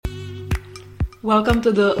Welcome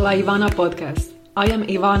to the La Ivana podcast. I am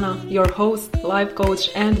Ivana, your host, life coach,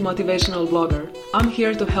 and motivational blogger. I'm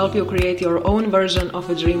here to help you create your own version of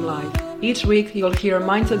a dream life. Each week, you'll hear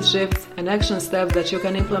mindset shifts and action steps that you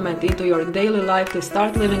can implement into your daily life to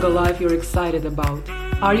start living a life you're excited about.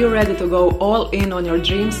 Are you ready to go all in on your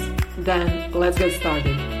dreams? Then let's get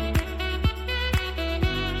started.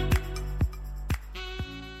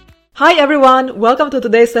 Hi everyone, welcome to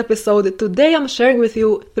today's episode. Today I'm sharing with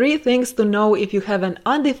you 3 things to know if you have an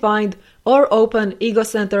undefined or open ego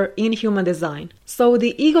center in human design. So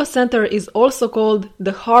the ego center is also called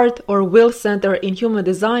the heart or will center in human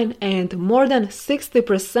design, and more than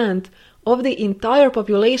 60% of the entire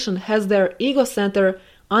population has their ego center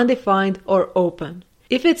undefined or open.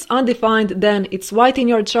 If it's undefined, then it's white in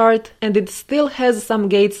your chart and it still has some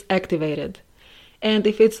gates activated. And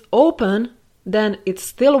if it's open, then it's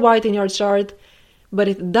still white in your chart, but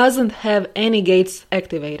it doesn't have any gates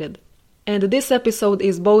activated. And this episode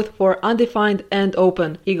is both for undefined and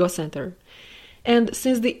open ego center. And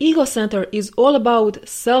since the ego center is all about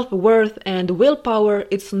self-worth and willpower,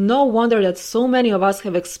 it's no wonder that so many of us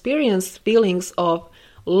have experienced feelings of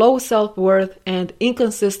low self-worth and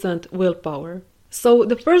inconsistent willpower. So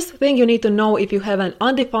the first thing you need to know if you have an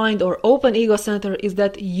undefined or open ego center is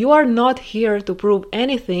that you are not here to prove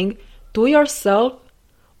anything to yourself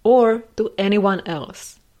or to anyone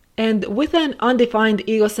else. And with an undefined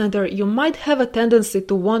ego center, you might have a tendency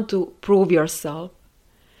to want to prove yourself.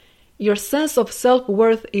 Your sense of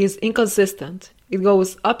self-worth is inconsistent. It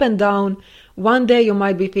goes up and down. One day you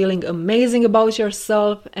might be feeling amazing about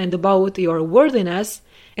yourself and about your worthiness,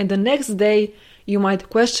 and the next day you might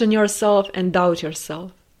question yourself and doubt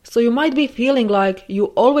yourself. So you might be feeling like you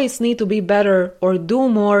always need to be better or do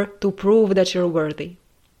more to prove that you're worthy.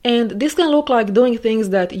 And this can look like doing things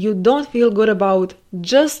that you don't feel good about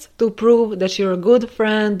just to prove that you're a good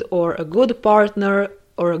friend or a good partner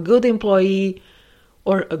or a good employee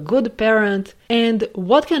or a good parent. And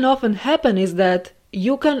what can often happen is that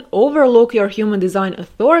you can overlook your human design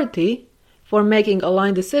authority for making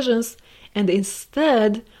aligned decisions, and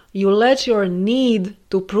instead you let your need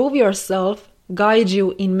to prove yourself guide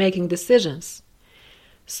you in making decisions.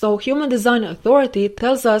 So human design authority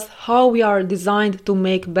tells us how we are designed to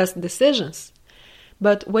make best decisions.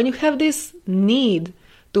 But when you have this need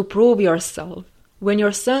to prove yourself, when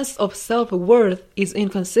your sense of self-worth is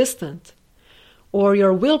inconsistent, or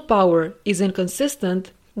your willpower is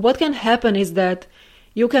inconsistent, what can happen is that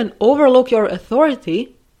you can overlook your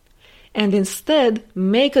authority and instead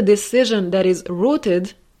make a decision that is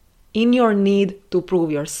rooted in your need to prove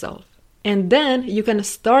yourself. And then you can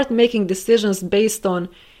start making decisions based on,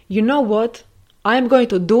 you know what, I'm going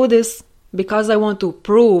to do this because I want to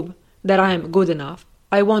prove that I am good enough.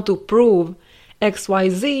 I want to prove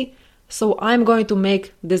XYZ, so I'm going to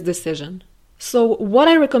make this decision. So what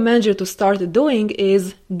I recommend you to start doing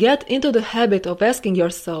is get into the habit of asking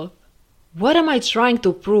yourself, what am I trying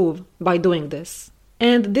to prove by doing this?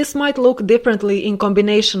 And this might look differently in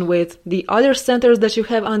combination with the other centers that you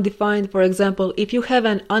have undefined. For example, if you have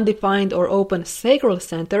an undefined or open sacral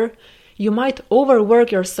center, you might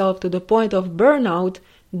overwork yourself to the point of burnout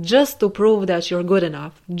just to prove that you're good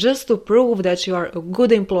enough, just to prove that you are a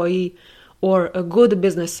good employee or a good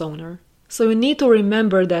business owner. So you need to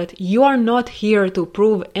remember that you are not here to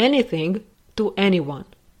prove anything to anyone.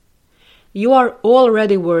 You are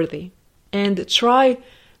already worthy. And try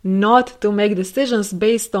not to make decisions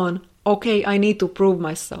based on, okay, I need to prove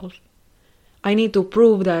myself. I need to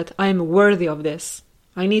prove that I'm worthy of this.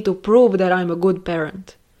 I need to prove that I'm a good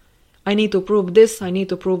parent. I need to prove this, I need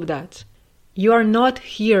to prove that. You are not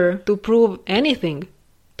here to prove anything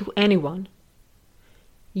to anyone.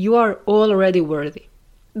 You are already worthy.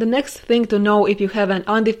 The next thing to know if you have an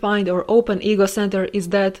undefined or open ego center is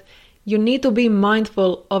that you need to be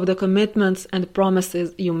mindful of the commitments and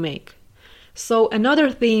promises you make. So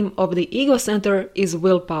another theme of the ego center is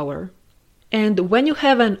willpower. And when you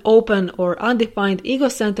have an open or undefined ego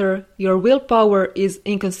center, your willpower is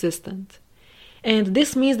inconsistent. And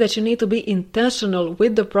this means that you need to be intentional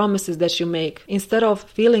with the promises that you make, instead of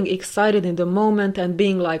feeling excited in the moment and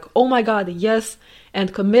being like, oh my God, yes,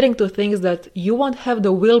 and committing to things that you won't have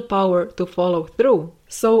the willpower to follow through.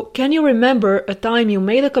 So can you remember a time you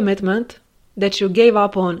made a commitment that you gave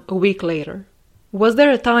up on a week later? Was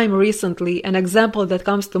there a time recently, an example that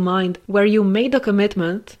comes to mind, where you made a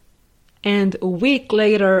commitment and a week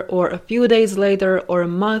later or a few days later or a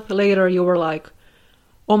month later you were like,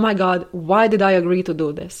 oh my God, why did I agree to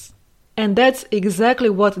do this? And that's exactly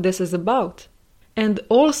what this is about. And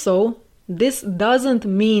also, this doesn't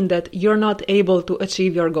mean that you're not able to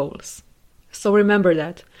achieve your goals. So remember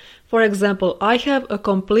that. For example, I have a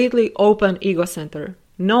completely open ego center,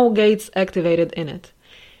 no gates activated in it.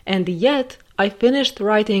 And yet, I finished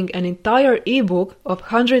writing an entire ebook of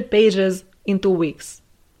 100 pages in 2 weeks.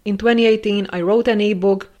 In 2018, I wrote an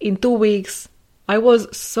ebook in 2 weeks. I was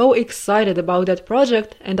so excited about that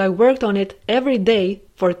project and I worked on it every day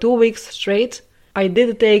for 2 weeks straight. I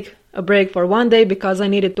did take a break for 1 day because I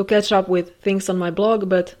needed to catch up with things on my blog,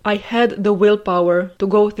 but I had the willpower to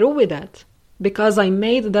go through with that because I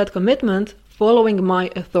made that commitment following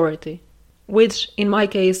my authority, which in my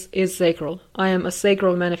case is sacral. I am a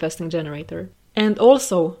sacral manifesting generator. And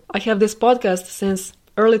also, I have this podcast since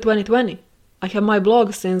early 2020. I have my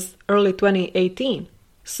blog since early 2018.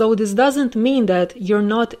 So this doesn't mean that you're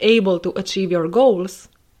not able to achieve your goals.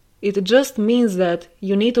 It just means that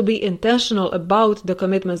you need to be intentional about the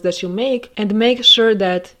commitments that you make and make sure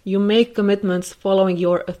that you make commitments following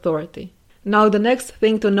your authority. Now, the next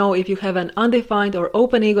thing to know if you have an undefined or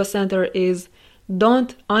open ego center is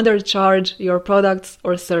don't undercharge your products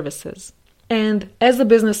or services. And as a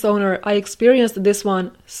business owner, I experienced this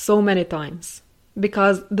one so many times.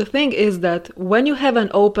 Because the thing is that when you have an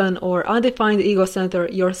open or undefined ego center,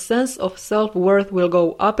 your sense of self-worth will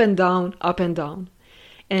go up and down, up and down.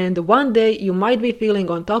 And one day you might be feeling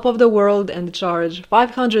on top of the world and charge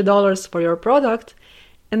 $500 for your product,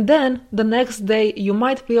 and then the next day you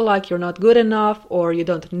might feel like you're not good enough, or you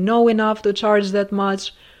don't know enough to charge that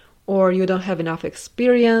much, or you don't have enough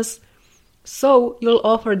experience. So you'll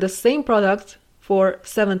offer the same product for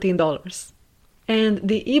 $17. And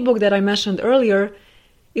the ebook that I mentioned earlier,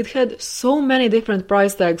 it had so many different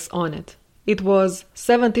price tags on it. It was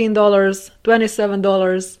 $17,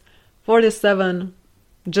 $27, $47,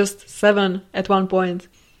 just 7 at one point,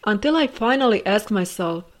 until I finally asked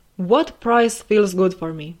myself, what price feels good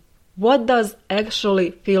for me? What does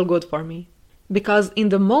actually feel good for me? Because in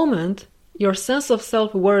the moment, your sense of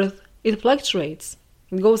self-worth, it fluctuates.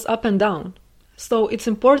 It goes up and down. So it's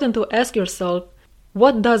important to ask yourself,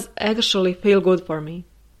 what does actually feel good for me?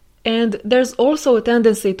 And there's also a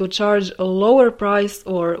tendency to charge a lower price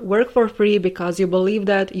or work for free because you believe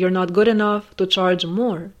that you're not good enough to charge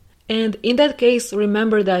more. And in that case,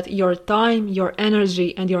 remember that your time, your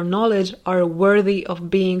energy, and your knowledge are worthy of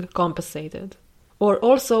being compensated. Or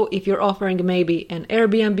also, if you're offering maybe an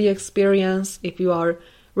Airbnb experience, if you are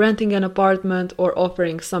renting an apartment or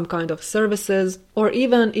offering some kind of services, or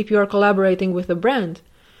even if you are collaborating with a brand,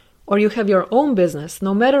 or you have your own business,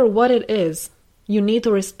 no matter what it is, you need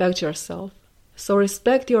to respect yourself. So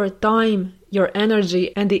respect your time, your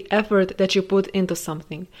energy, and the effort that you put into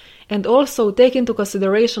something. And also take into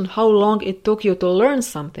consideration how long it took you to learn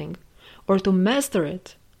something or to master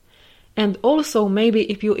it. And also maybe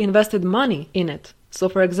if you invested money in it. So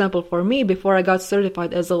for example, for me, before I got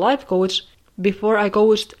certified as a life coach, before I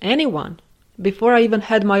coached anyone, before I even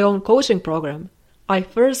had my own coaching program, I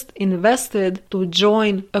first invested to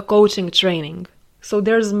join a coaching training. So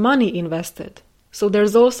there's money invested. So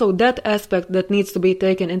there's also that aspect that needs to be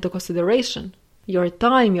taken into consideration. Your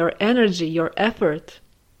time, your energy, your effort,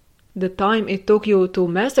 the time it took you to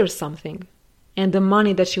master something, and the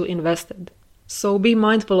money that you invested. So be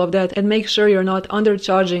mindful of that and make sure you're not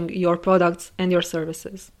undercharging your products and your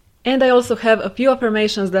services. And I also have a few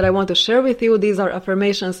affirmations that I want to share with you. These are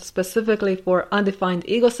affirmations specifically for undefined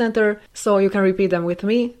ego center, so you can repeat them with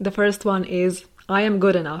me. The first one is, I am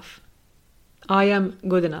good enough. I am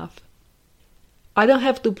good enough. I don't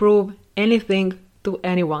have to prove anything to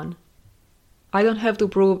anyone. I don't have to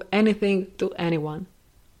prove anything to anyone.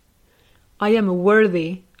 I am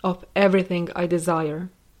worthy of everything I desire.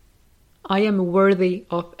 I am worthy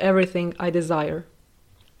of everything I desire.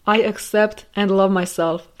 I accept and love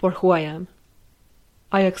myself for who I am.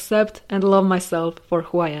 I accept and love myself for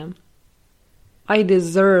who I am. I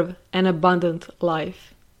deserve an abundant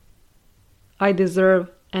life. I deserve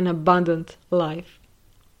an abundant life.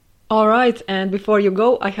 Alright, and before you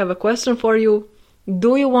go, I have a question for you.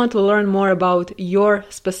 Do you want to learn more about your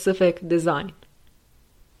specific design?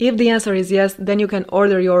 If the answer is yes, then you can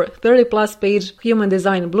order your 30+ page human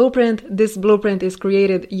design blueprint. This blueprint is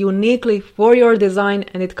created uniquely for your design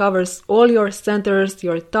and it covers all your centers,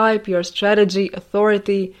 your type, your strategy,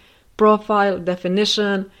 authority, profile,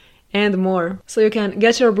 definition, and more. So you can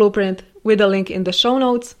get your blueprint with a link in the show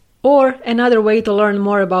notes. Or another way to learn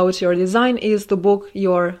more about your design is to book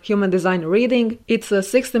your human design reading. It's a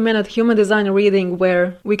 60-minute human design reading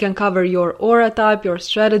where we can cover your aura type, your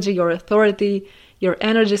strategy, your authority, your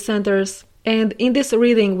energy centers. And in this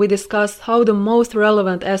reading, we discuss how the most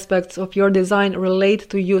relevant aspects of your design relate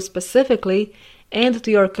to you specifically and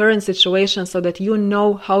to your current situation so that you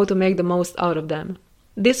know how to make the most out of them.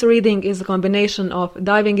 This reading is a combination of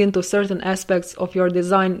diving into certain aspects of your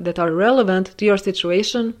design that are relevant to your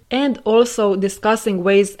situation and also discussing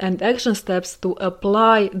ways and action steps to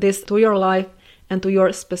apply this to your life and to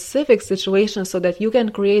your specific situation so that you can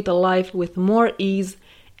create a life with more ease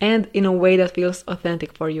and in a way that feels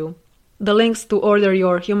authentic for you. The links to order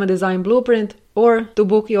your Human Design Blueprint or to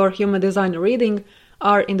book your Human Design reading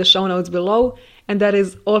are in the show notes below. And that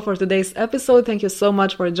is all for today's episode. Thank you so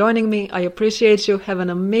much for joining me. I appreciate you. Have an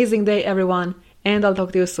amazing day, everyone. And I'll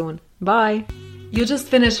talk to you soon. Bye. You just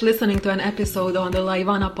finished listening to an episode on the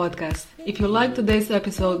Ivana podcast. If you liked today's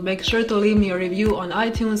episode, make sure to leave me a review on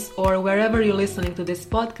iTunes or wherever you're listening to this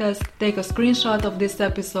podcast. Take a screenshot of this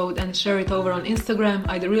episode and share it over on Instagram.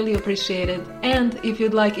 I'd really appreciate it. And if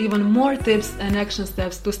you'd like even more tips and action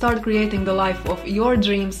steps to start creating the life of your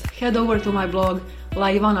dreams, head over to my blog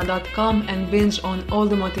laivana.com and binge on all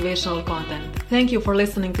the motivational content. Thank you for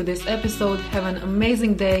listening to this episode. Have an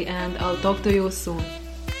amazing day and I'll talk to you soon.